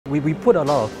We put a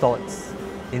lot of thoughts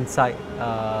inside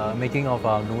making of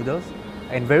our noodles,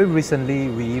 and very recently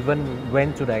we even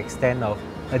went to the extent of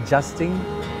adjusting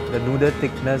the noodle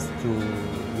thickness to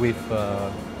with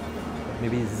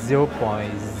maybe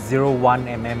 0.01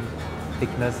 mm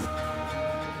thickness.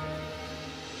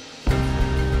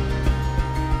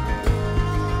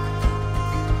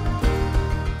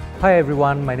 Hi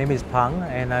everyone, my name is Pang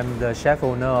and I'm the chef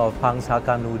owner of Pang's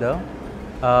Hakka Noodle.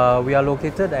 We are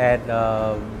located at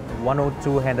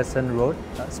 102 Henderson Road,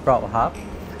 SproutHub,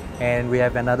 and we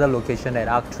have another location at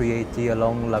Arc 380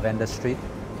 along Lavender Street.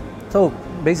 So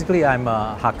basically I'm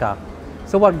a Hakka.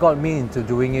 So what got me into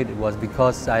doing it was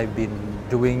because I've been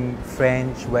doing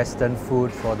French, Western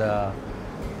food for the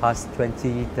past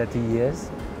 20-30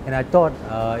 years, and I thought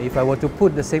if I were to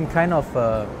put the same kind of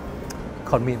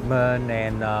commitment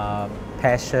and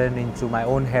passion into my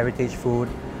own heritage food,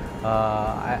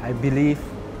 I believe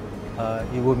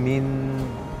it would mean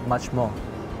much more.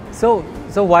 So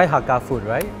why Hakka food,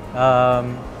 right?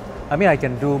 I mean, I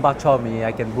can do bak chor mee,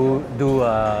 I can do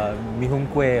mee hoon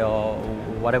kueh or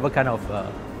whatever kind of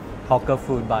hawker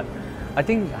food, but I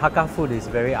think Hakka food is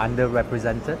very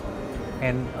underrepresented,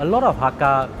 and a lot of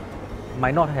Hakka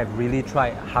might not have really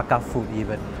tried Hakka food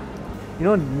even. You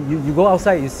know, you go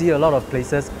outside, you see a lot of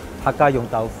places, Hakka Yong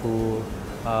Tau Fu,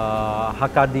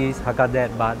 Hakka this, Hakka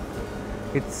that, but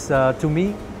it's to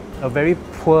me a very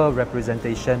poor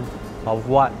representation of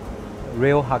what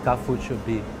real Hakka food should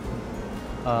be.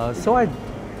 So I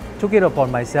took it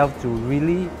upon myself to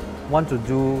really want to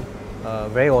do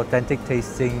very authentic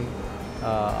tasting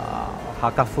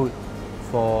Hakka food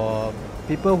for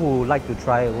people who like to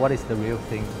try what is the real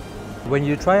thing. When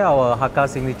you try our Hakka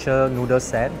signature noodle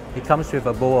set, it comes with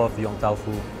a bowl of Yong Tau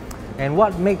Fu. And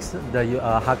what makes the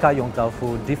Hakka Yong Tau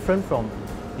Fu different from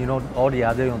all the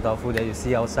other Yong Tau Fu that you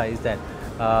see outside is that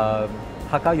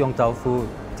Hakka Yong Tau Fu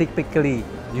typically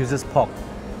uses pork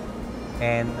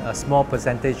and a small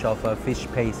percentage of fish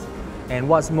paste. And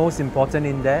what's most important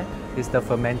in there is the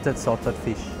fermented salted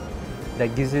fish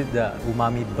that gives it the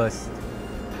umami burst.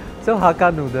 So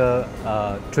Hakka noodle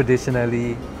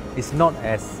traditionally is not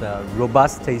as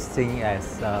robust tasting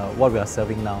as what we are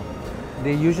serving now.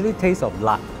 They usually taste of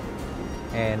lard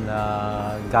and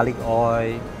garlic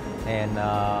oil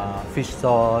and fish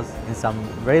sauce and some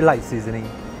very light seasoning.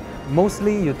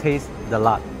 Mostly you taste the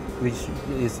lard, which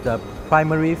is the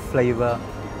primary flavor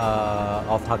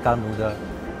of Hakka noodle.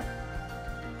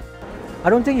 I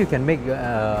don't think you can make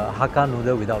Hakka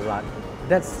noodle without lard.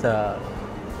 That's the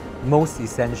most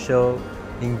essential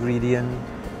ingredient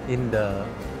in the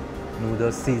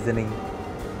noodle seasoning.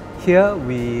 Here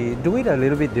we do it a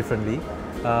little bit differently.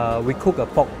 We cook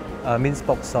a minced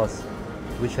pork sauce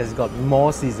which has got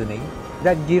more seasoning.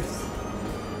 That gives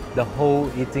the whole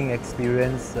eating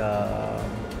experience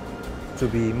to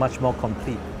be much more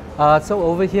complete. So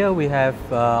over here we have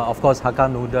of course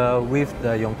Hakka noodle with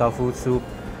the Yong Tau Fu soup,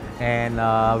 and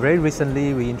very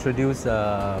recently we introduced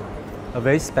a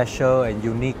very special and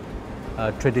unique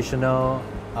traditional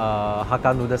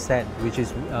Hakka noodle set, which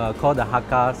is called the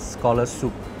Hakka Scholar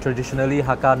Soup. Traditionally,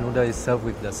 Hakka noodle is served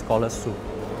with the Scholar Soup.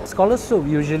 Scholar Soup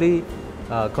usually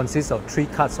consists of 3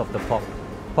 cuts of the pork.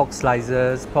 Pork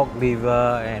slices, pork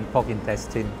liver and pork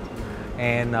intestine.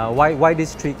 And why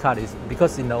this 3 cuts is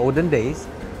because in the olden days,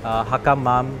 Hakka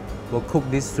mom will cook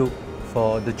this soup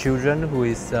for the children who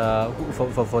is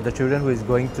for the children who is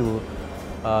going to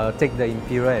take the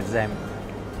imperial exam,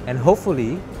 and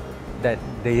hopefully that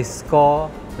they score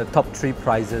the top 3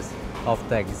 prizes of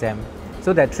the exam.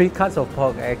 So that 3 cuts of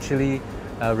pork actually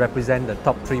represent the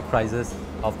top 3 prizes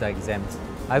of the exams.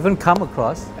 I haven't come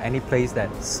across any place that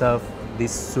serve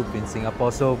this soup in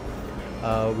Singapore, so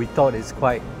we thought it's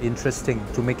quite interesting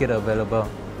to make it available.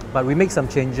 But we make some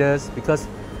changes because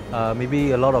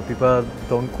maybe a lot of people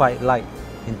don't quite like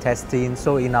intestine.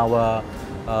 So in our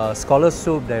Scholar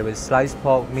Soup there is sliced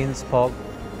pork, minced pork,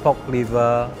 pork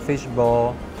liver, fish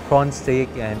ball, prawn steak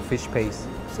and fish paste.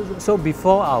 So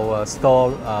before our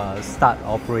store start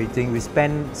operating, we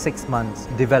spent 6 months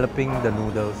developing the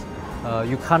noodles.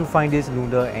 You can't find this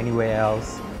noodle anywhere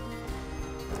else.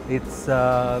 It's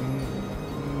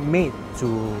made to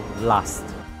last,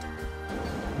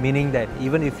 meaning that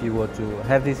even if you were to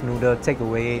have this noodle take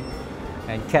away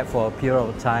and kept for a period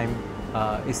of time,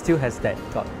 it still has that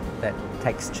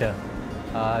texture.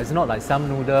 It's not like some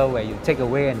noodle where you take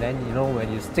away and then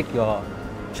when you stick your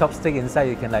chopstick inside,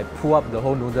 you can like pull up the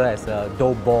whole noodle as a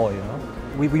dough ball.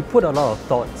 We put a lot of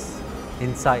thoughts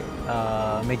inside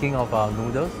making of our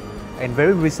noodles, and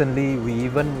very recently we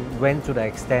even went to the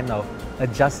extent of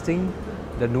adjusting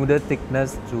the noodle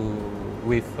thickness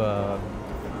with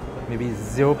maybe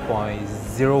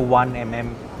 0.01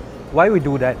 mm Why we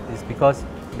do that is because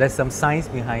there's some science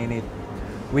behind it.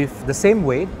 With the same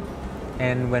weight,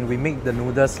 and when we make the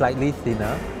noodles slightly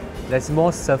thinner, there's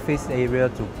more surface area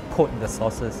to coat the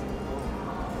sauces.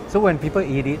 So when people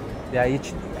eat it, they are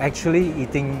actually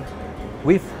eating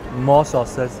with more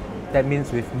sauces. That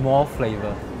means with more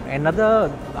flavor. Another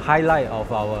highlight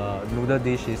of our noodle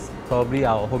dish is probably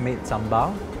our homemade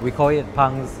sambal. We call it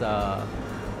Pang's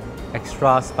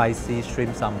extra spicy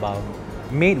shrimp sambal,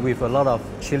 made with a lot of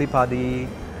chili padi,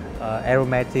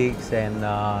 aromatics, and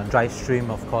dried shrimp,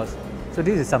 of course. So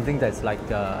this is something that's like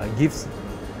gives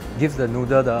the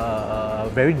noodle a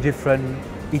very different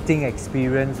eating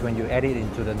experience when you add it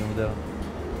into the noodle.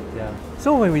 Yeah.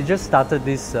 So when we just started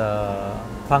this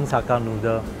Pang's Hakka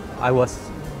noodle, I was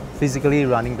physically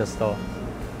running the store.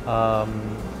 I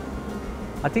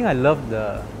think I loved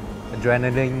the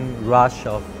adrenaline rush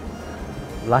of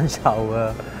lunch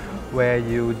hour, where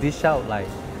you dish out like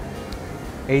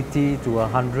 80 to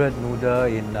 100 noodle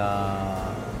in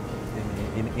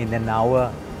an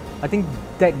hour. I think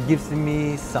that gives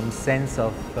me some sense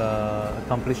of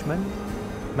accomplishment.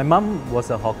 My mom was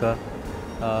a hawker.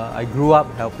 I grew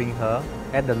up helping her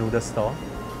at the noodle store.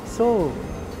 So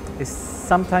it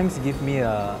sometimes gives me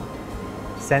a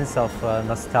sense of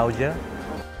nostalgia.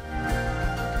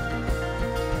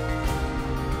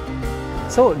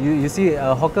 So you see,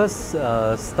 a hawker's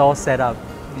store setup,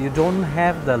 you don't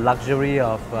have the luxury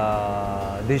of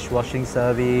dishwashing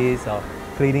service or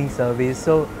cleaning service.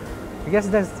 So I guess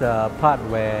that's the part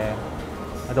where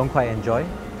I don't quite enjoy.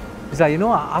 It's like, you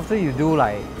know, after you do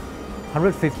like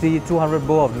 150, 200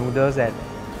 bowl of noodles and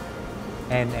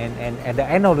at the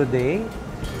end of the day,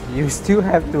 you still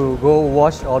have to go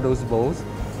wash all those bowls,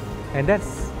 and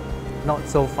that's not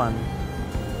so fun.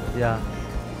 Yeah.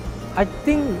 I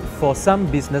think for some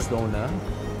business owner,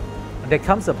 there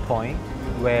comes a point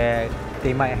where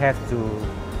they might have to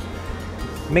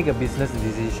make a business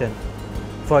decision.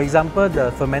 For example,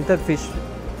 the fermented fish,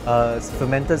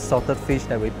 fermented salted fish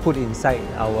that we put inside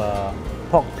our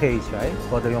pork paste, right,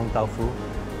 for the yong tau fu,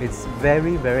 it's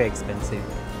very, very expensive.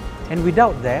 And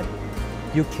without that,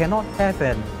 you cannot have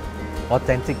an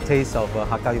authentic taste of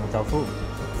Hakka yong tau fu.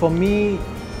 For me,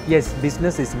 yes,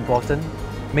 business is important.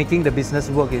 Making the business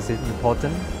work is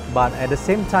important, but at the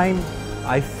same time,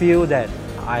 I feel that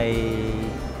I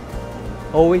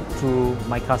owe it to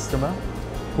my customer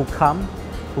who come,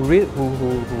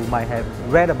 who might have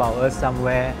read about us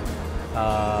somewhere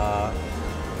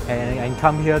and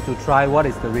come here to try what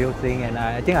is the real thing, and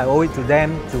I think I owe it to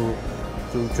them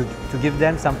to give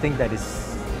them something that is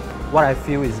what I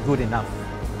feel is good enough.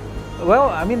 Well,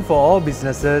 I mean, for all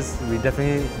businesses, we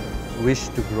definitely wish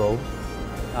to grow.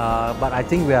 But I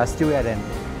think we are still at a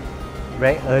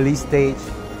very early stage,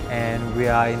 and we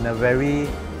are in a very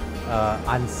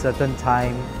uncertain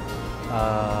time.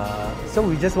 So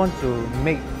we just want to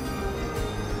make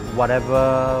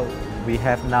whatever we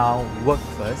have now work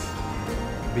first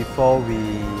before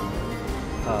we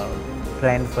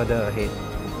plan further ahead.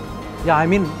 Yeah, I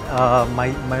mean,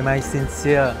 my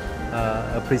sincere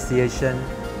appreciation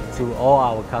to all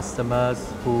our customers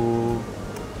who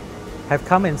have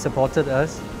come and supported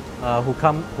us, who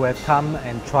have come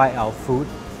and tried our food,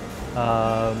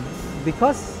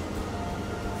 because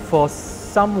for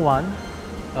someone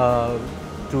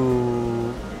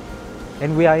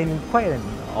and we are in quite an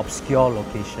obscure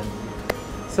location,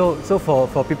 so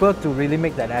for people to really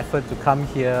make that effort to come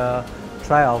here,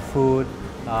 try our food,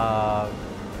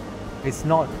 it's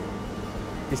not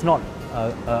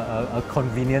a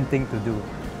convenient thing to do.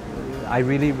 I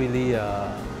really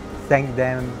thank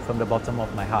them from the bottom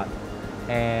of my heart,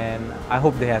 and I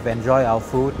hope they have enjoyed our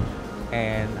food,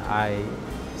 and I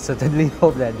certainly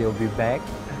hope that they'll be back.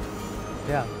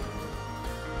 Yeah.